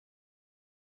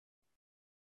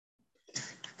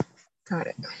Got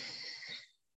it.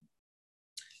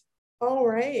 All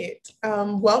right.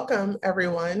 Welcome,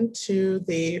 everyone, to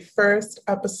the first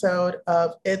episode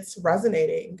of It's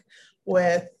Resonating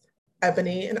with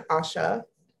Ebony and Asha.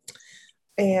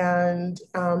 And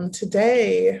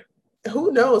today,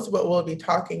 who knows what we'll be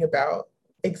talking about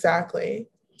exactly.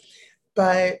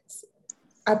 But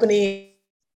Ebony,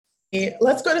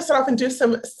 let's go to start off and do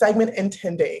some segment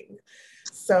intending.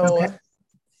 So Okay.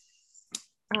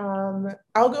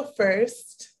 I'll go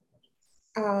first.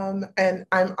 And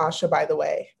I'm Asha, by the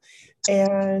way.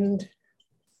 And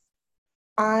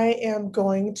I am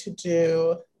going to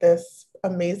do this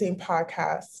amazing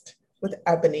podcast with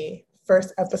Ebony,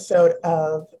 first episode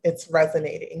of It's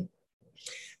Resonating.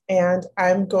 And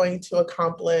I'm going to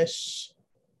accomplish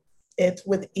it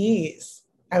with ease.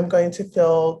 I'm going to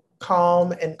feel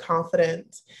calm and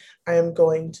confident. I'm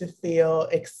going to feel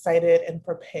excited and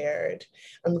prepared.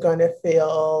 I'm going to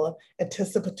feel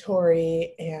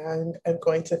anticipatory and I'm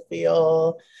going to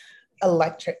feel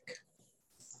electric.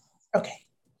 Okay.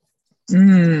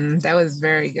 That was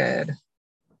very good.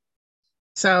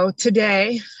 So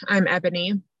today I'm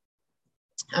Ebony.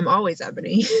 I'm always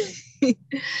Ebony.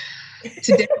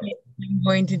 Today I'm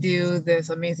going to do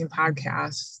this amazing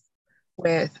podcast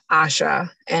with Asha,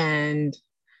 and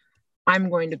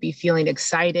I'm going to be feeling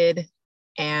excited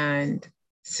and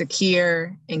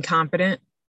secure and confident.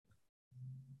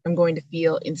 I'm going to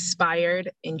feel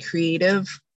inspired and creative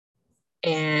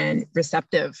and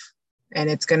receptive.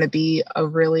 And it's going to be a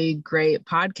really great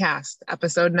podcast,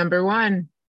 episode number 1.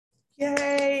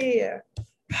 Yay.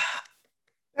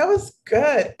 That was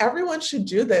good. Everyone should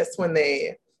do this when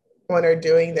they're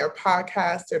doing their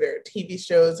podcasts or their TV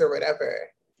shows or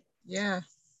whatever. Yeah.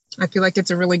 I feel like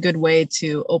it's a really good way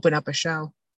to open up a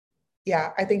show.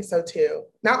 Yeah, I think so too.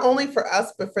 Not only for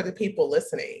us, but for the people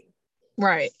listening.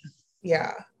 Right.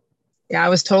 Yeah. Yeah, I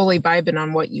was totally vibing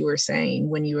on what you were saying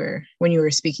when you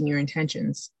were speaking your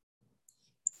intentions.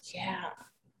 Yeah.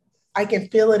 I can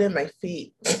feel it in my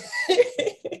feet.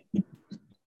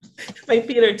 My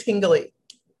feet are tingly.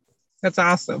 That's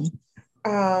awesome.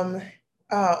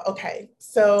 Okay.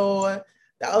 So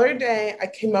the other day I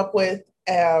came up with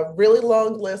a really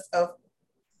long list of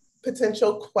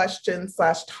potential questions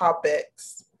 /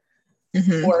 topics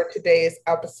for today's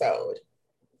episode.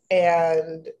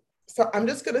 And so I'm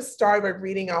just going to start by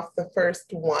reading off the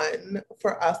first one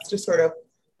for us to sort of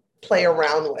play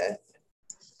around with.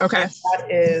 Okay. And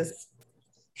that is,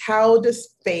 how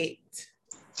does fate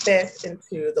fit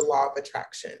into the law of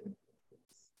attraction?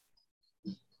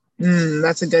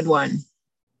 That's a good one.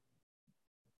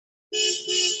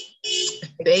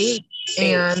 Fate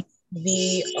and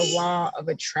the law of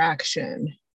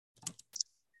attraction.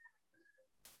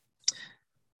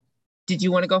 Did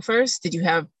you want to go first? Did you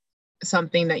have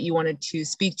something that you wanted to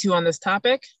speak to on this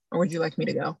topic, or would you like me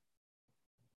to go?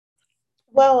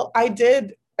 Well, I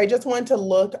did. I just wanted to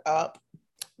look up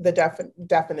the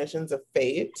definitions of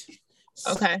fate.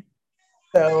 Okay.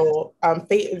 So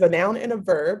fate is a noun and a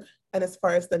verb. And as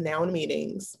far as the noun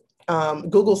meanings,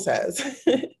 Google says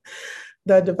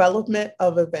the development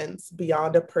of events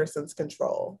beyond a person's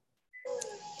control,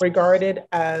 regarded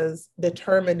as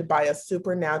determined by a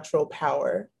supernatural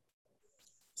power.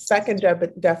 Second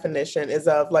definition is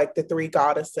of like the 3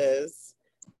 goddesses,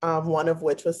 one of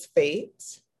which was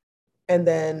fate. And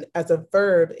then as a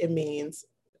verb, it means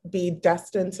be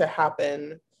destined to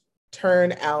happen,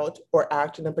 turn out, or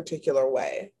act in a particular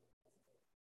way.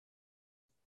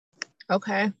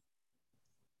 Okay.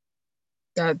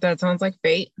 That sounds like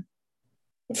fate.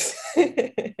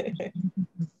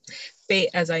 Fate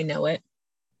as I know it.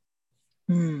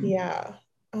 Yeah.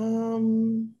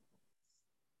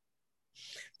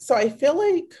 So I feel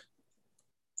like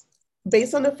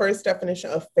based on the first definition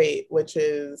of fate, which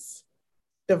is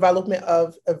development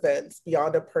of events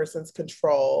beyond a person's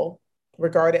control,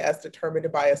 regarded as determined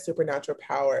by a supernatural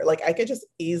power, like I could just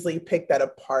easily pick that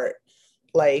apart.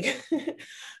 Like,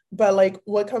 but like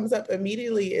what comes up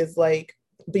immediately is like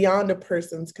beyond a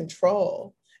person's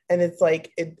control. And it's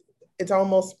like it's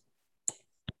almost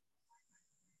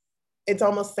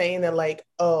saying that like,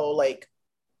 oh, like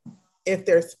if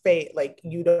there's fate, like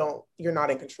you're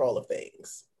not in control of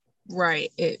things.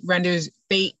 Right.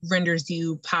 Fate renders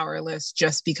you powerless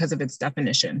just because of its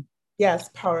definition. Yes,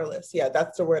 powerless. Yeah,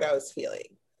 that's the word I was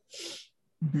feeling.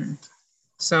 Mm-hmm.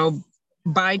 So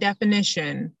by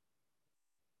definition,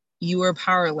 you are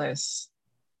powerless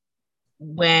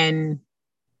when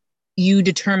you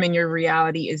determine your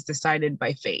reality is decided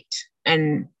by fate.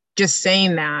 And just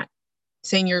saying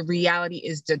your reality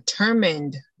is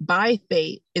determined by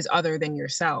fate is other than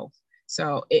yourself.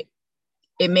 So it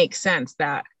makes sense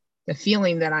that the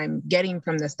feeling that I'm getting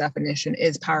from this definition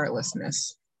is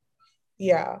powerlessness.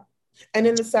 Yeah. And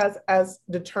then it says as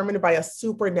determined by a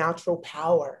supernatural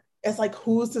power. It's like,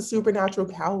 who's the supernatural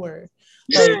power?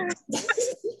 Like,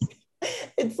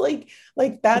 it's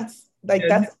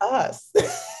that's us.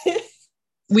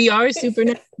 We are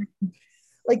supernatural.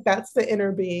 Like, that's the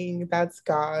inner being, that's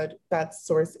God, that's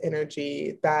source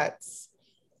energy, that's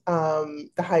the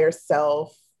higher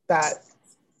self, that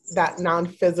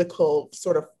non-physical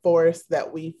sort of force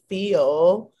that we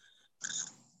feel.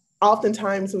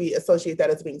 Oftentimes we associate that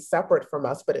as being separate from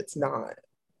us, but it's not.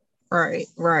 Right,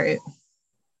 right.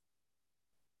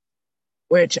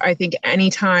 Which I think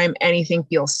anytime anything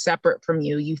feels separate from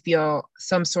you, you feel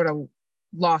some sort of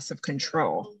loss of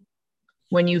control.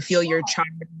 When you feel your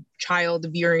child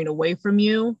veering away from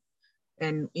you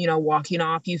and, you know, walking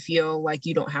off, you feel like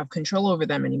you don't have control over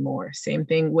them anymore. Same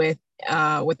thing with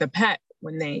a pet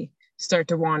when they start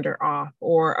to wander off,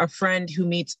 or a friend who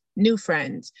meets new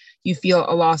friends. You feel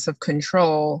a loss of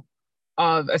control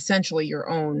of essentially your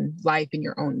own life and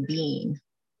your own being.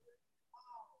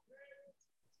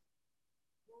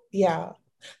 Yeah.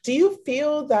 Do you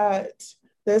feel that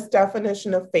this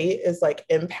definition of fate is like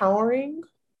empowering?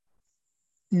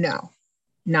 No,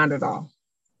 not at all.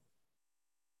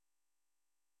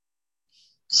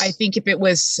 I think if it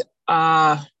was,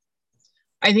 I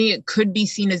think it could be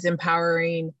seen as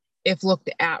empowering if looked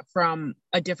at from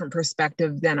a different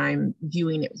perspective than I'm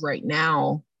viewing it right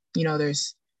now. You know,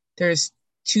 there's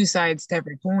two sides to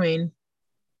every coin.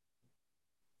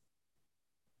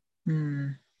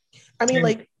 I mean,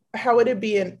 like, how would it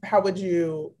be, and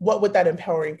what would that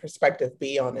empowering perspective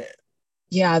be on it?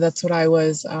 Yeah, that's what I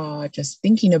was just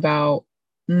thinking about.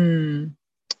 I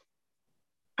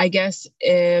guess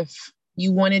if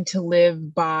you wanted to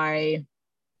live by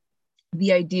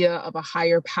the idea of a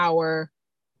higher power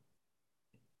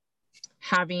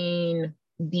having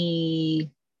the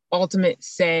ultimate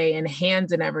say and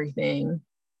hands in everything,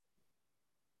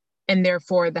 and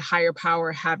therefore the higher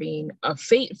power having a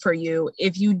fate for you,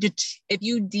 if you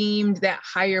deemed that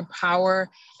higher power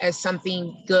as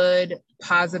something good,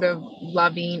 positive,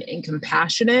 loving, and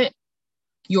compassionate,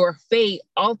 your fate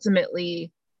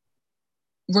ultimately,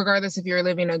 regardless if you're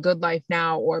living a good life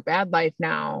now or a bad life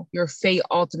now, your fate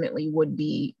ultimately would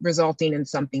be resulting in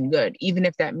something good, even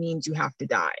if that means you have to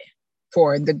die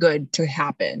for the good to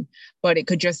happen. But it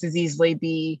could just as easily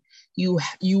be you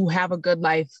have a good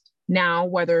life now,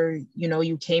 whether you know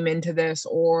you came into this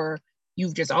or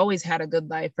you've just always had a good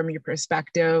life from your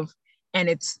perspective,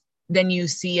 and then you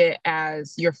see it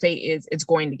as your fate is it's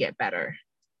going to get better.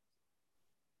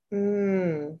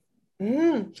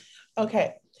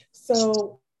 Okay,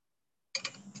 so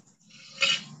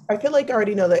I feel like I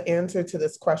already know the answer to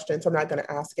this question, so I'm not going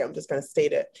to ask it. I'm just going to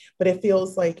state it. But it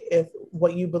feels like if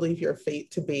what you believe your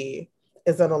fate to be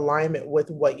is in alignment with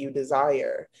what you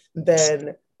desire,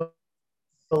 then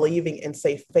believing in,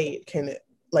 say, fate can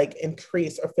like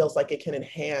increase, or feels like it can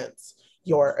enhance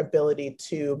your ability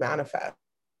to manifest,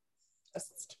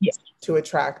 Yeah. to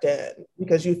attract in,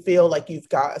 because you feel like you've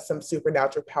got some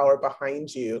supernatural power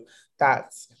behind you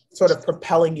that's sort of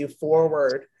propelling you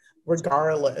forward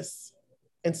regardless.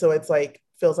 And so it's like,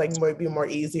 feels like maybe more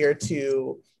easier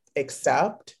to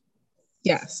accept.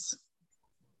 Yes.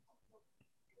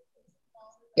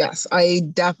 Yes, I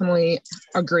definitely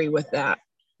agree with that.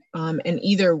 And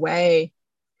either way,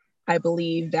 I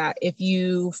believe that if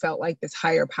you felt like this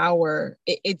higher power,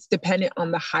 it's dependent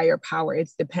on the higher power.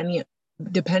 It's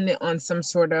dependent on some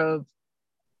sort of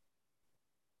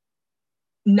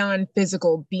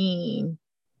non-physical being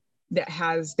that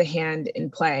has the hand in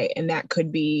play. And that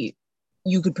could be,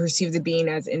 you could perceive the being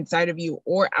as inside of you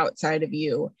or outside of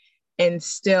you, and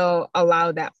still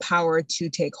allow that power to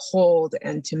take hold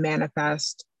and to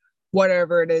manifest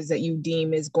whatever it is that you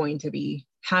deem is going to be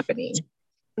happening.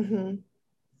 Mm-hmm.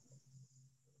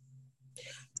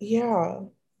 Yeah.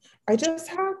 I just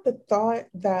had the thought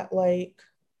that like,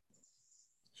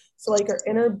 so like our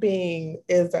inner being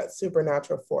is that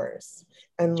supernatural force.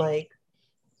 And like,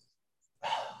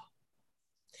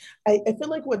 I feel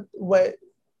like what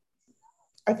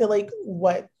I feel like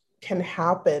what can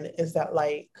happen is that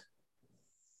like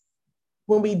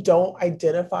when we don't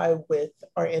identify with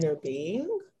our inner being,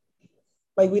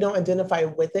 like we don't identify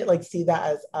with it, like see that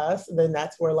as us, then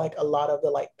that's where like a lot of the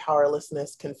like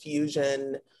powerlessness,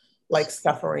 confusion, like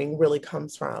suffering really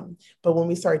comes from. But when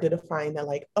we start identifying that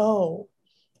like, oh,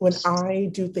 when I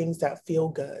do things that feel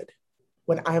good,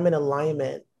 when I'm in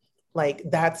alignment, like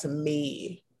that's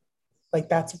me, like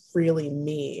that's really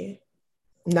me,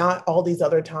 not all these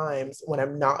other times when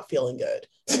I'm not feeling good.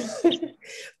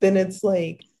 Then it's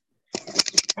like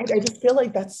I just feel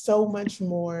like that's so much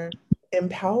more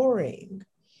empowering.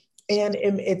 And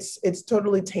it's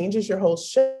totally changes your whole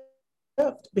shift,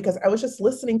 because I was just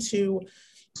listening to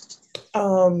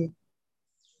um,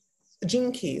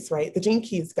 Gene Keys, right? The Gene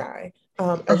Keys guy.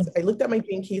 I looked at my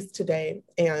Gene Keys today,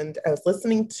 and I was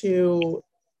listening to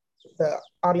the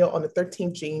audio on the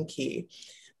 13th Gene Key,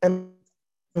 and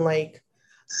like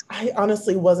I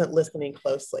honestly wasn't listening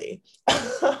closely.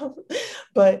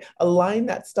 But a line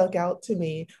that stuck out to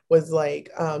me was like,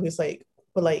 he's like,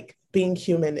 but like being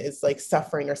human is like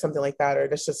suffering or something like that, or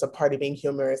that's just a part of being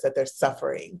human is that they're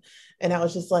suffering. And I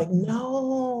was just like,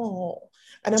 no.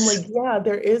 And I'm like, yeah,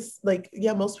 there is like,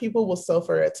 yeah, most people will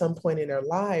suffer at some point in their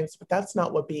lives, but that's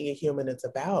not what being a human is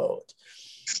about.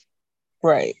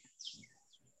 Right.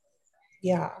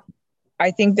 Yeah.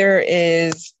 I think there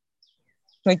is,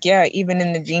 like, yeah, even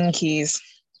in the Gene Keys,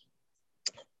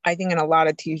 I think in a lot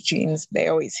of teachings, they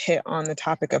always hit on the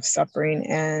topic of suffering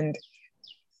and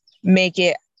make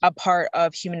it a part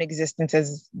of human existence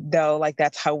as though like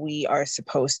that's how we are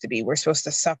supposed to be. We're supposed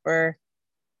to suffer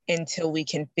until we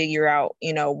can figure out,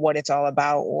 you know, what it's all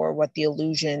about or what the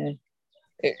illusion,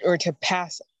 or to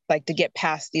pass, like to get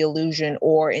past the illusion,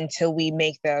 or until we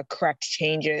make the correct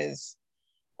changes,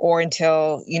 or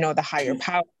until, you know, the higher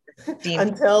power deems.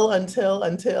 until.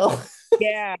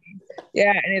 Yeah.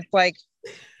 Yeah. And it's like,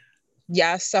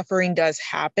 yeah, suffering does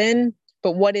happen,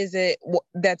 but what is it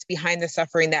that's behind the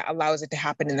suffering that allows it to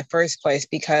happen in the first place?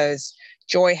 Because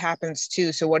joy happens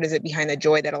too. So what is it behind the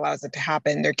joy that allows it to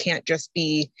happen? There can't just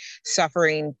be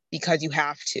suffering because you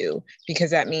have to,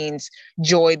 because that means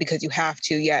joy because you have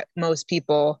to. Yet most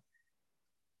people,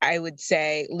 I would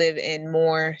say, live in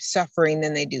more suffering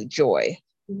than they do joy.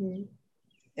 Mm-hmm.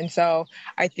 And so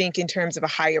I think in terms of a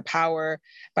higher power,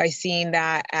 by seeing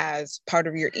that as part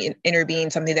of your inner being,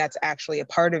 something that's actually a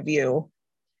part of you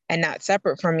and not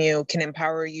separate from you, can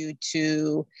empower you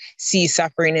to see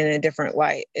suffering in a different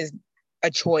light. Is a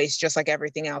choice, just like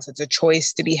everything else. It's a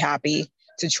choice to be happy.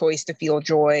 It's a choice to feel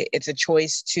joy. It's a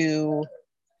choice to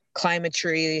climb a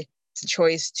tree. It's a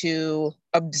choice to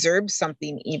observe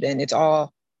something even. It's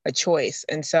all a choice.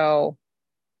 And so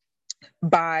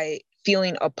by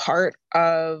feeling a part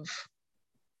of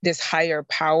this higher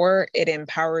power, it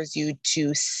empowers you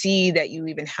to see that you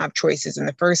even have choices in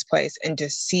the first place, and to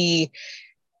see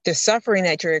the suffering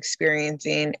that you're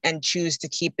experiencing and choose to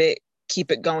keep it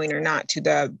going or not, to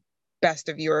the best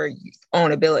of your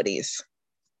own abilities.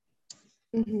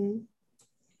 Mm-hmm.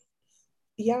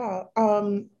 Yeah.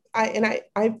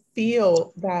 I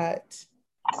feel that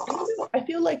I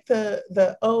feel like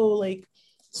the like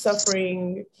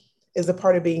suffering is a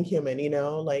part of being human, you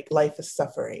know, like life is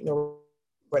suffering or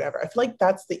whatever. I feel like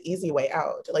that's the easy way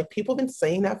out. Like people have been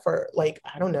saying that for like,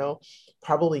 I don't know,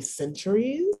 probably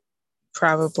centuries.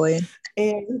 Probably.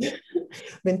 And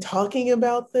been talking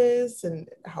about this and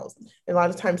how and a lot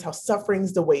of times how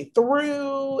suffering's the way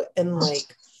through, and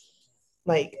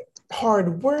like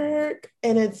hard work.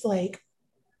 And it's like,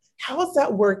 how is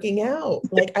that working out?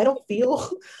 Like, I don't feel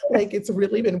like it's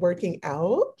really been working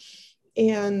out.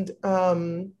 And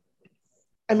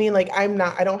I mean, like, I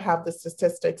don't have the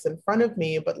statistics in front of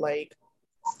me, but like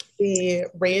the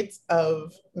rates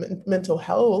of mental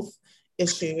health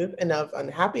issues and of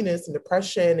unhappiness and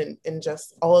depression and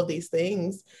just all of these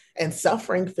things and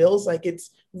suffering feels like it's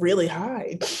really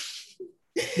high.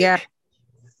 Yeah.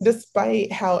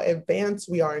 Despite how advanced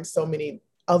we are in so many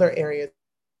other areas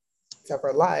of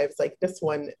our lives, like this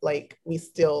one, like we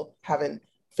still haven't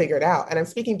figured out. And I'm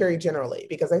speaking very generally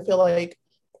because I feel like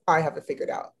I haven't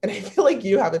figured out, and I feel like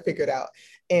you haven't figured out.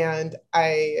 And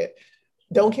I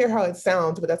don't care how it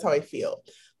sounds, but that's how I feel.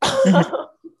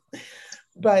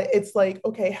 But it's like,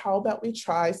 okay, how about we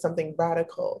try something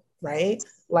radical, right?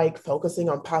 Like focusing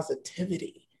on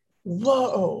positivity.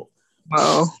 Whoa.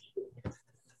 Whoa.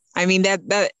 I mean,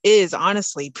 that is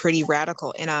honestly pretty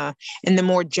radical in the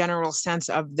more general sense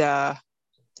of the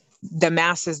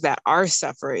masses that are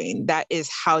suffering. That is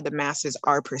how the masses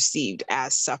are perceived,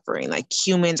 as suffering. Like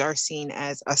humans are seen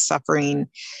as a suffering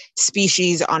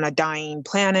species on a dying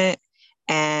planet,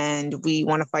 and we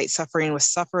want to fight suffering with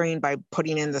suffering by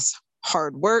putting in this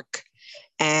hard work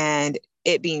and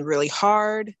it being really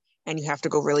hard, and you have to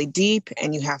go really deep,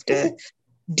 and you have to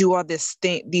do all these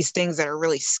things that are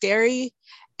really scary,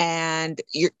 and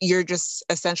you're just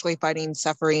essentially fighting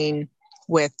suffering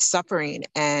with suffering.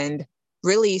 And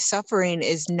really, suffering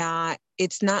is not,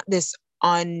 it's not this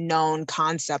unknown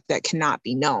concept that cannot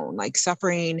be known. Like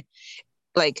suffering,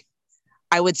 like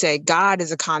I would say God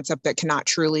is a concept that cannot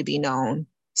truly be known.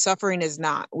 Suffering is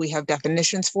not. We have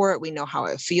definitions for it. We know how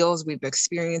it feels. We've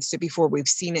experienced it before. We've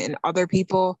seen it in other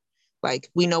people. Like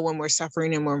we know when we're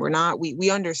suffering and when we're not.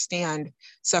 We understand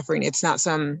suffering. It's not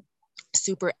some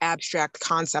super abstract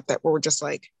concept that we're just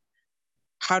like,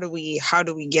 how do we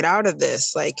get out of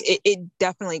this? Like it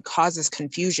definitely causes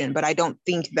confusion, but I don't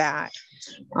think that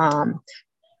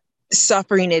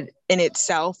suffering it in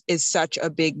itself is such a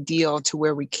big deal to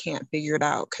where we can't figure it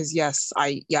out. Because yes,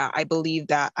 I believe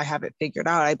that I have it figured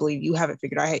out. I believe you have it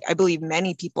figured out. I believe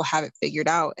many people have it figured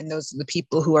out, and those are the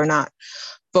people who are not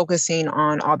focusing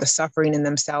on all the suffering in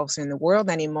themselves and in the world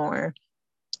anymore,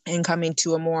 and coming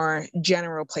to a more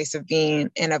general place of being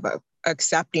and of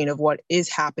accepting of what is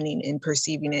happening and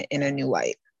perceiving it in a new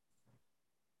light.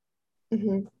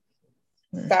 Mm-hmm.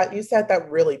 That you said that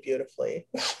really beautifully.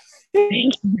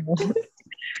 Thank you.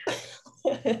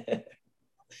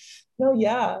 No,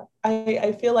 yeah.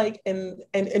 I feel like and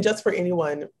just for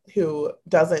anyone who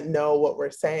doesn't know what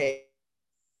we're saying,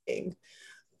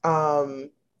 um,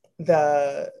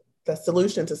 the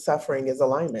solution to suffering is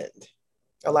alignment.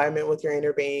 Alignment with your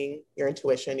inner being, your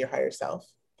intuition, your higher self.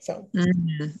 So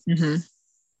Mm-hmm.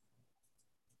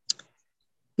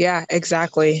 Yeah,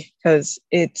 exactly. Because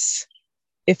it's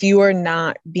if you are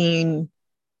not being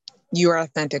your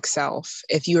authentic self,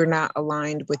 if you are not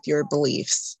aligned with your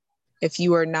beliefs, if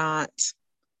you are not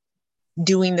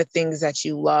doing the things that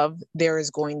you love, there is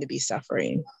going to be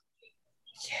suffering.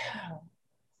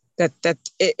 yeah.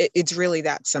 It's really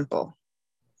that simple.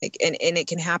 Like, and it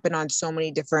can happen on so many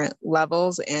different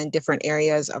levels and different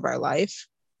areas of our life,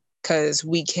 because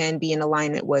we can be in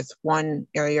alignment with one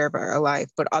area of our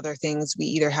life, but other things we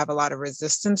either have a lot of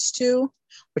resistance to,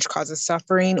 which causes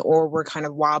suffering, or we're kind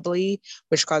of wobbly,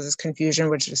 which causes confusion,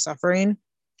 which is suffering,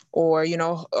 or,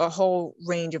 a whole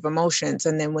range of emotions.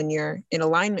 And then when you're in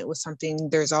alignment with something,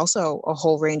 there's also a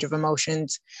whole range of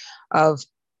emotions of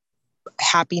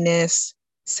happiness,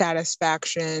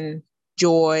 satisfaction,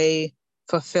 joy,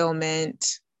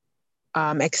 fulfillment,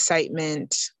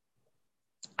 excitement,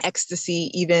 ecstasy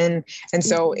even. And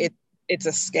so it's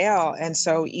a scale. And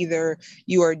so either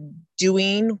you are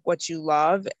doing what you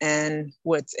love and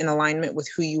what's in alignment with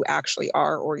who you actually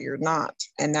are, or you're not.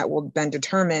 And that will then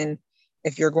determine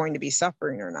if you're going to be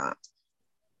suffering or not.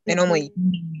 And only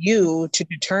you to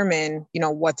determine,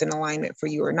 what's in alignment for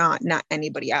you or not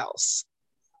anybody else.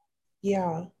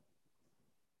 Yeah.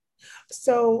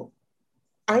 So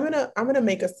I'm gonna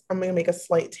make a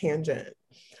slight tangent.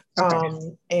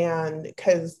 Okay. And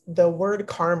because the word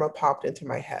karma popped into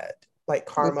my head, like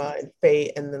karma and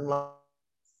fate, and then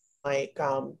like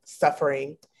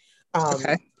suffering.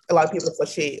 Okay. A lot of people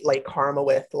associate like karma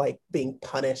with like being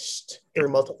punished through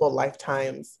multiple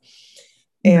lifetimes.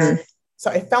 Mm-hmm. And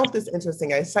so I found this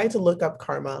interesting. I decided to look up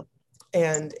karma,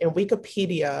 and in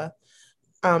Wikipedia,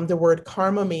 the word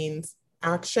karma means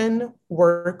action,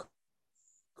 work,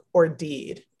 or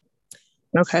deed.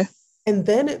 Okay. And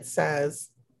then it says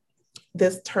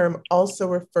this term also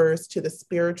refers to the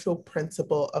spiritual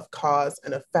principle of cause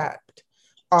and effect,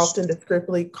 often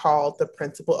descriptively called the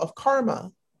principle of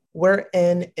karma,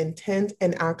 wherein intent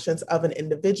and actions of an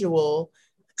individual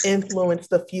influence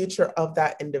the future of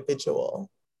that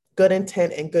individual. Good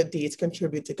intent and good deeds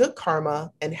contribute to good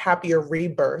karma and happier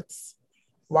rebirths,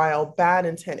 while bad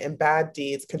intent and bad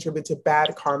deeds contribute to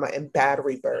bad karma and bad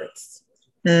rebirths.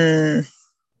 Mm.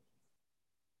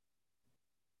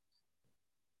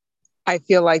 I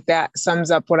feel like that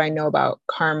sums up what I know about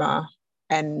karma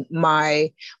and my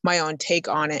own take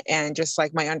on it, and just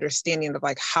like my understanding of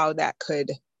like how that could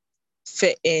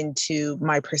fit into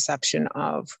my perception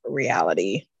of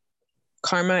reality.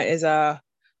 Karma is a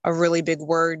really big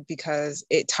word because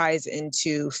it ties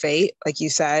into fate, like you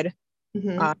said.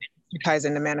 Mm-hmm. It ties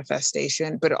into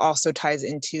manifestation, but it also ties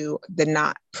into the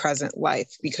not present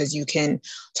life, because you can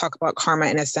talk about karma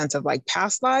in a sense of like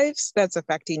past lives that's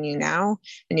affecting you now.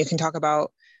 And you can talk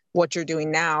about what you're doing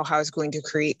now, how it's going to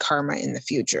create karma in the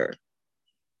future.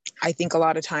 I think a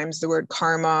lot of times the word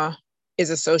karma is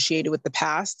associated with the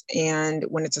past. And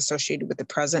when it's associated with the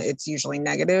present, it's usually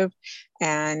negative.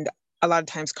 And a lot of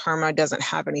times karma doesn't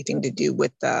have anything to do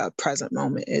with the present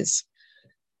moment, is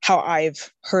how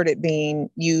I've heard it being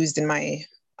used in my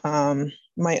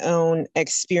own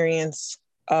experience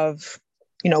of,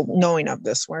 knowing of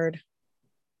this word.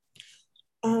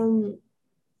 So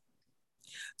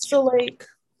like,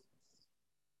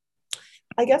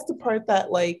 I guess the part that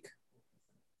like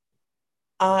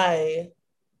I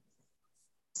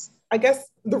I guess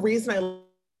the reason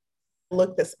I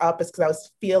looked this up is because I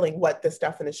was feeling what this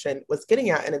definition was getting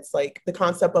at. And it's like the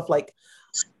concept of like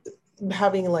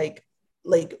having like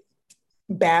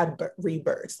bad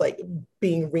rebirths, like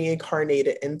being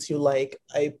reincarnated into like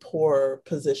a poor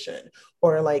position,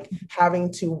 or like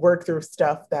having to work through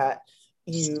stuff that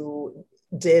you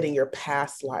did in your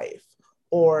past life,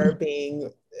 or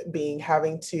being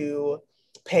having to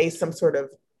pay some sort of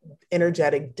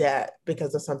energetic debt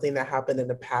because of something that happened in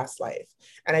the past life.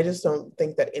 And I just don't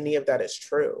think that any of that is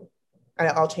true. And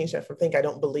I'll change that from think. I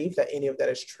don't believe that any of that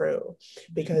is true,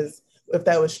 because if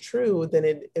that was true, then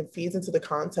it feeds into the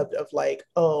concept of like,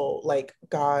 oh, like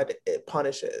God, it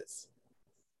punishes.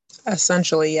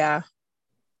 Essentially, yeah.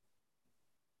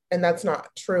 And that's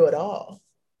not true at all.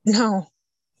 No.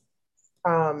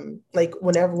 Like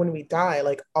when we die,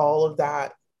 like all of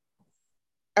that,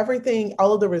 everything,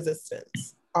 all of the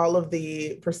resistance, all of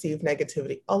the perceived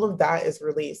negativity, all of that is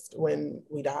released when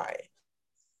we die.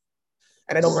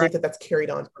 And I don't believe that that's carried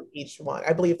on from each one.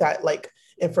 I believe that like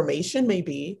information may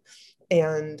be,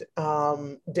 and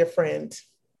different,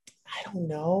 I don't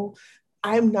know.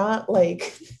 I'm not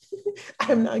like,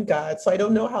 I'm not God. So I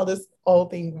don't know how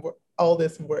all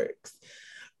this works.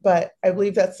 But I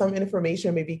believe that some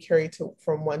information may be carried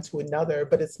from one to another,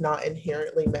 but it's not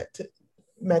inherently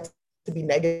meant to be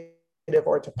negative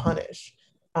or to punish.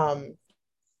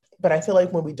 But I feel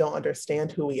like when we don't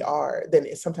understand who we are,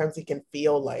 then sometimes it can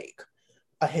feel like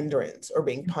a hindrance or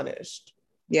being punished.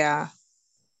 Yeah.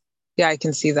 Yeah, I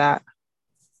can see that.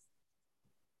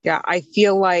 Yeah, I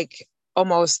feel like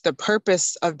almost the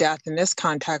purpose of death in this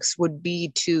context would be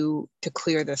to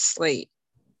clear the slate.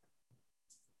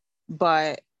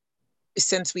 But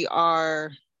since we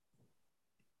are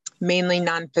mainly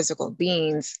non-physical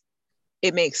beings,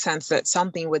 it makes sense that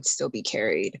something would still be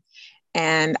carried.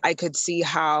 And I could see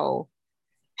how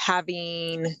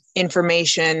having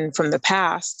information from the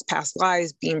past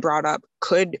lives being brought up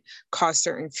could cause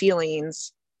certain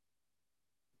feelings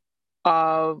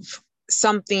of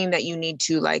something that you need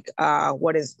to like,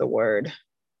 what is the word?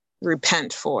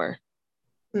 Repent for,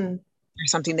 or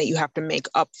something that you have to make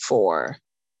up for.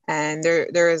 And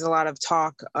there is a lot of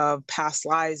talk of past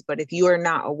lives, but if you are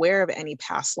not aware of any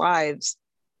past lives,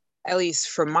 at least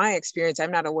from my experience,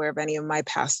 I'm not aware of any of my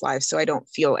past lives. So I don't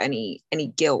feel any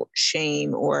guilt,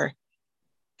 shame, or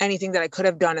anything that I could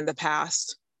have done in the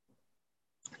past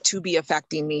to be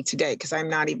affecting me today, because I'm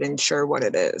not even sure what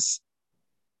it is.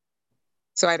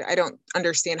 So I don't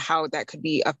understand how that could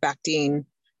be affecting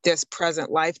this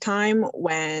present lifetime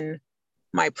when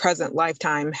my present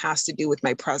lifetime has to do with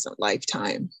my present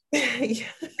lifetime. Yeah.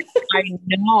 I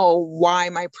know why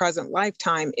my present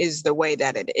lifetime is the way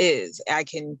that it is. I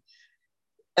can,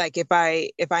 like, if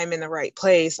I'm in the right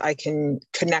place, I can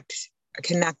connect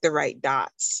the right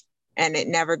dots, and it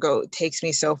never takes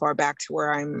me so far back to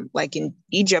where I'm like in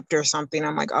Egypt or something.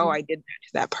 I'm like, oh, I did that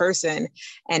to that person,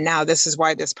 and now this is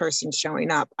why this person's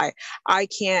showing up. I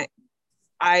can't,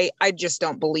 I just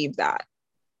don't believe that.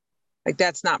 Like,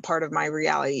 that's not part of my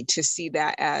reality to see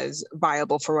that as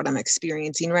viable for what I'm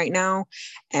experiencing right now.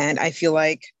 And I feel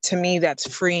like, to me,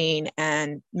 that's freeing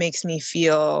and makes me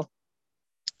feel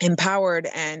empowered.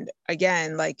 And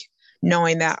again, like,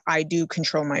 knowing that I do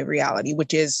control my reality,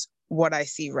 which is what I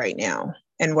see right now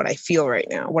and what I feel right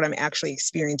now, what I'm actually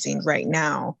experiencing right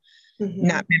now,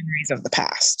 not memories of the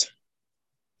past.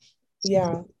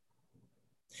 Yeah.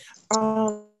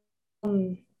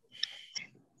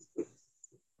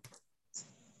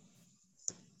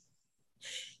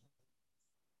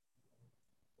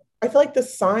 I feel like the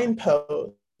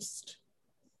signpost,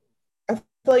 I feel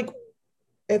like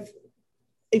if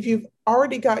you've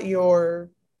already got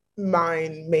your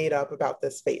mind made up about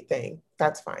this fate thing,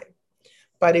 that's fine.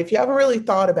 But if you haven't really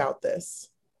thought about this,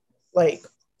 like,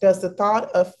 does the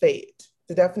thought of fate,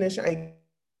 the definition I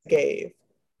gave,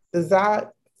 does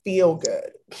that feel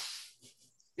good?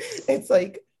 It's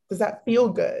like, does that feel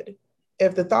good?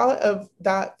 If the thought of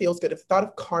that feels good, if the thought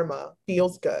of karma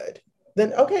feels good,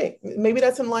 then okay, maybe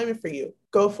that's in alignment for you.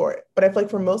 Go for it. But I feel like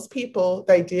for most people,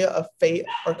 the idea of fate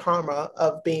or karma,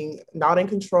 of being not in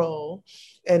control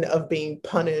and of being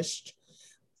punished,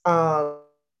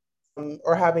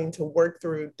 or having to work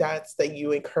through debts that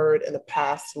you incurred in a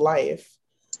past life,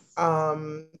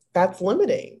 that's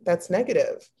limiting, that's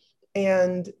negative.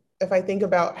 And if I think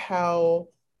about how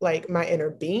like my inner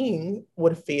being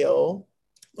would feel,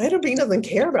 my inner being doesn't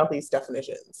care about these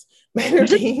definitions. My inner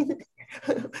being,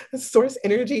 source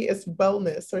energy is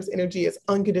wellness. Source energy is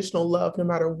unconditional love, no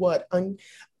matter what.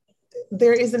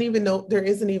 There isn't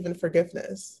even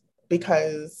forgiveness,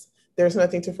 because there's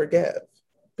nothing to forgive,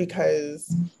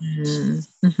 because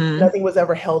nothing was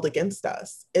ever held against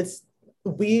us.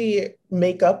 We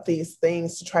make up these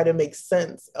things to try to make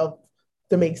sense of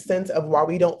why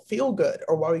we don't feel good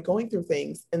or why we're going through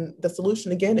things. And the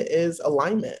solution, again, is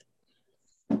alignment.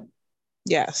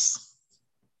 Yes,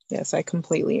 I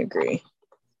completely agree.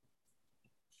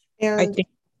 And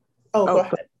go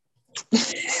ahead.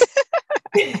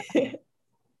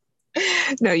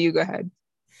 No, you go ahead.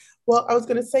 Well, I was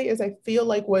going to say is I feel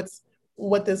like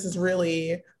what this is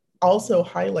really also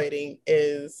highlighting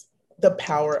is the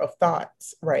power of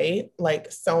thoughts, right?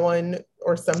 Like someone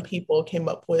or some people came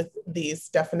up with these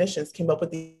definitions, came up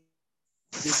with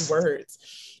these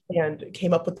words, and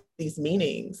came up with these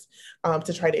meanings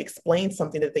to try to explain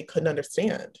something that they couldn't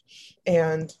understand.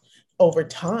 And over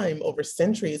time, over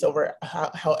centuries, over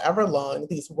however long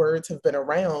these words have been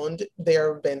around,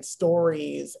 there have been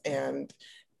stories and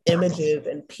images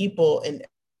and people and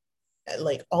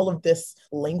like all of this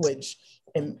language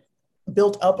and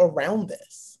built up around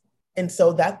this. And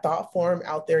so that thought form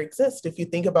out there exists. If you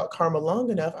think about karma long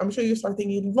enough, I'm sure you start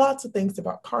thinking lots of things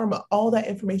about karma. All that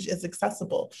information is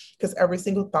accessible because every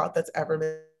single thought that's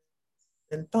ever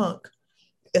been thunk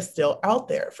is still out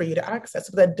there for you to access.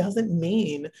 But that doesn't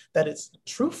mean that it's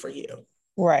true for you.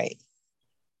 Right.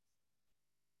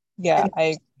 Yeah,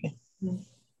 I agree.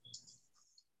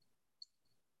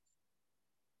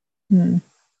 Hmm.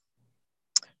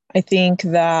 I think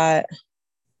that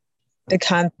the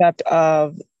concept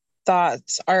of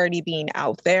thoughts already being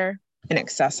out there and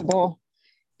accessible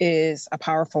is a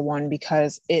powerful one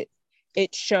because it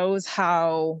shows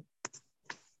how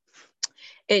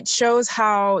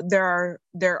there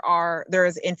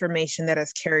is information that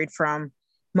is carried from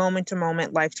moment to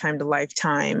moment, lifetime to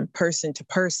lifetime, person to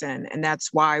person, and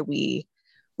that's why we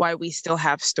still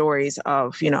have stories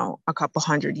of, a couple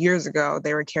hundred years ago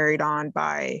they were carried on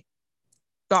by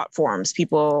thought forms,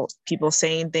 people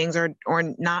saying things or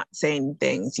not saying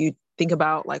things. You think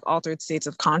about like altered states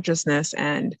of consciousness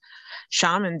and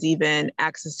shamans even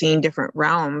accessing different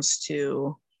realms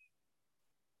to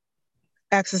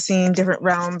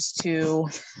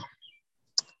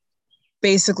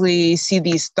basically see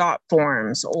these thought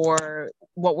forms or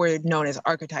what were known as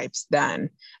archetypes then,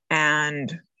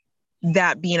 and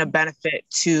that being a benefit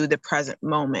to the present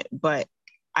moment. But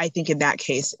I think in that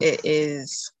case it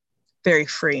is very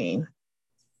freeing,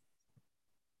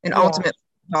 and Yeah. ultimately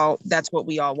that's what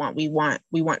we all want. We want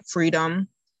freedom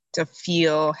to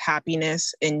feel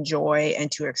happiness and joy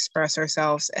and to express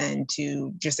ourselves and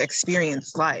to just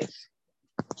experience life.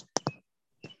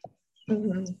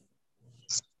 Mm-hmm.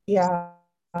 Yeah.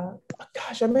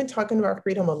 Gosh, I've been talking about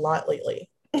freedom a lot lately.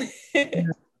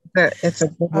 It's a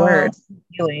good word,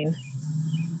 feeling.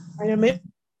 I know, maybe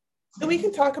we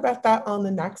can talk about that on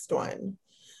the next one.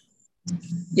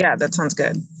 Yeah, that sounds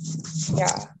good.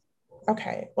 Yeah.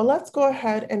 Okay. Well, let's go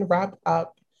ahead and wrap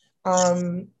up.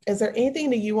 Is there anything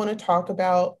that you want to talk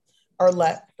about or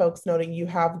let folks know that you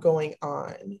have going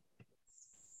on?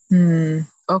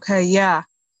 Okay, yeah.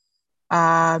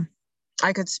 Uh,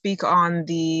 I could speak on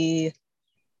the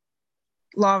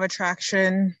Law of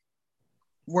Attraction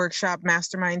workshop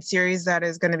mastermind series that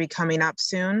is going to be coming up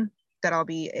soon, that I'll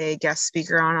be a guest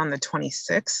speaker on the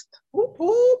 26th. Whoop,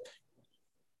 whoop.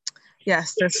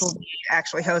 Yes, this will be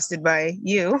actually hosted by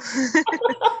you.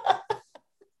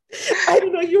 I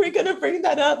didn't know you were going to bring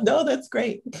that up. No, that's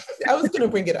great. I was going to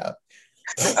bring it up.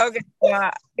 Okay.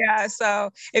 Yeah. So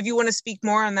if you want to speak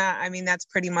more on that, I mean, that's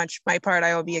pretty much my part.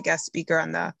 I will be a guest speaker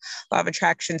on the Law of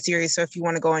Attraction series. So if you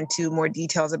want to go into more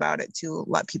details about it to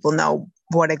let people know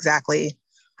what exactly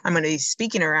I'm going to be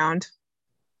speaking around.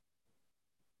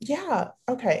 Yeah.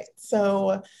 Okay.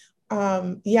 So,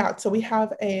 so we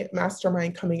have a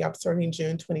mastermind coming up starting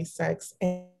June 26th.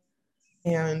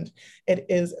 And it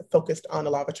is focused on the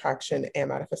law of attraction and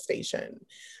manifestation.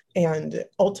 And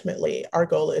ultimately, our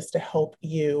goal is to help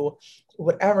you,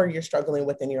 whatever you're struggling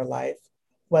with in your life,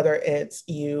 whether it's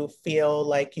you feel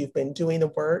like you've been doing the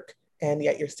work and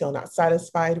yet you're still not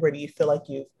satisfied, whether you feel like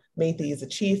you've made these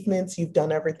achievements, you've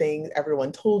done everything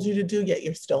everyone told you to do, yet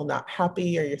you're still not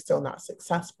happy or you're still not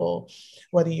successful,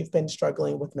 whether you've been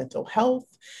struggling with mental health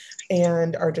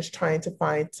and are just trying to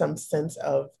find some sense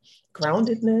of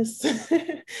groundedness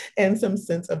and some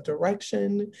sense of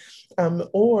direction.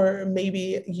 Or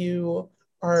maybe you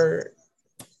are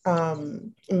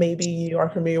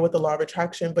familiar with the law of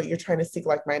attraction, but you're trying to seek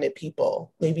like-minded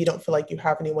people. Maybe you don't feel like you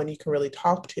have anyone you can really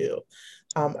talk to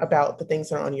about the things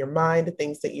that are on your mind, the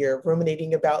things that you're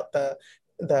ruminating about, the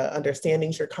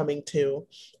understandings you're coming to.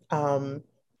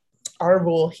 Our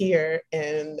rule here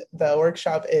in the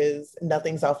workshop is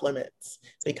nothing's off limits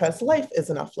because life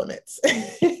isn't off limits.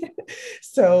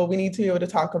 So we need to be able to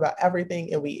talk about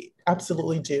everything, and we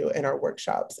absolutely do in our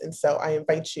workshops. And so I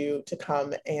invite you to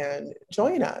come and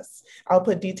join us. I'll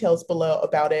put details below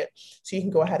about it so you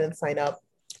can go ahead and sign up.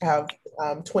 I have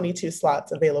 22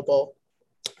 slots available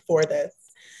for this.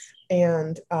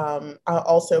 And I'll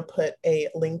also put a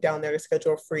link down there to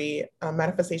schedule a free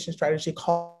manifestation strategy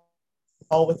call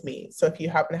with me. So if you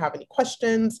happen to have any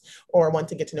questions or want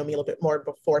to get to know me a little bit more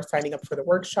before signing up for the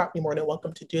workshop, you're more than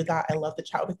welcome to do that. I love to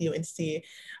chat with you and see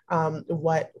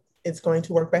what is going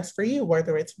to work best for you,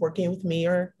 whether it's working with me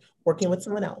or working with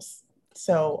someone else.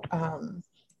 So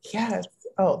yes.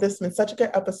 Oh, this has been such a good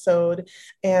episode.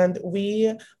 And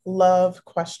we love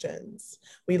questions.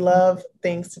 We love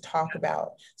things to talk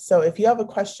about. So if you have a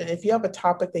question, if you have a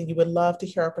topic that you would love to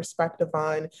hear a perspective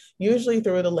on, usually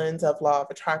through the lens of law of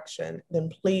attraction, then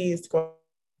please go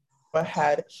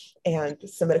ahead and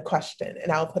submit a question.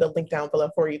 And I'll put a link down below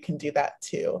where you can do that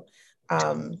too.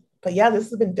 But yeah, this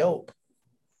has been dope.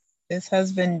 This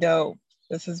has been dope.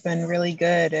 This has been really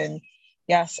good. And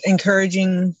yes,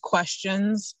 encouraging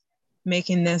questions,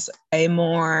 making this a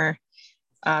more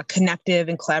connective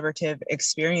and collaborative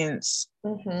experience.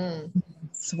 Mm-hmm.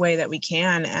 It's the way that we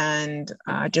can, and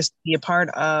just be a part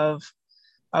of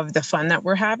the fun that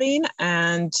we're having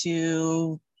and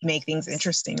to make things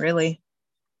interesting, really.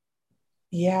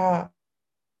 Yeah.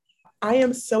 I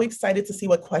am so excited to see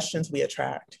what questions we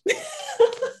attract.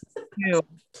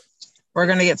 We're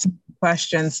going to get some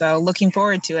questions, so looking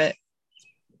forward to it.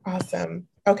 Awesome.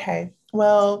 Okay.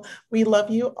 Well, we love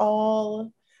you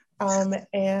all.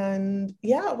 And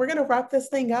yeah, we're going to wrap this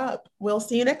thing up. We'll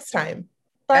see you next time.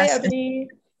 Bye, Yes. Ebony.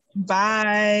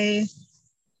 Bye.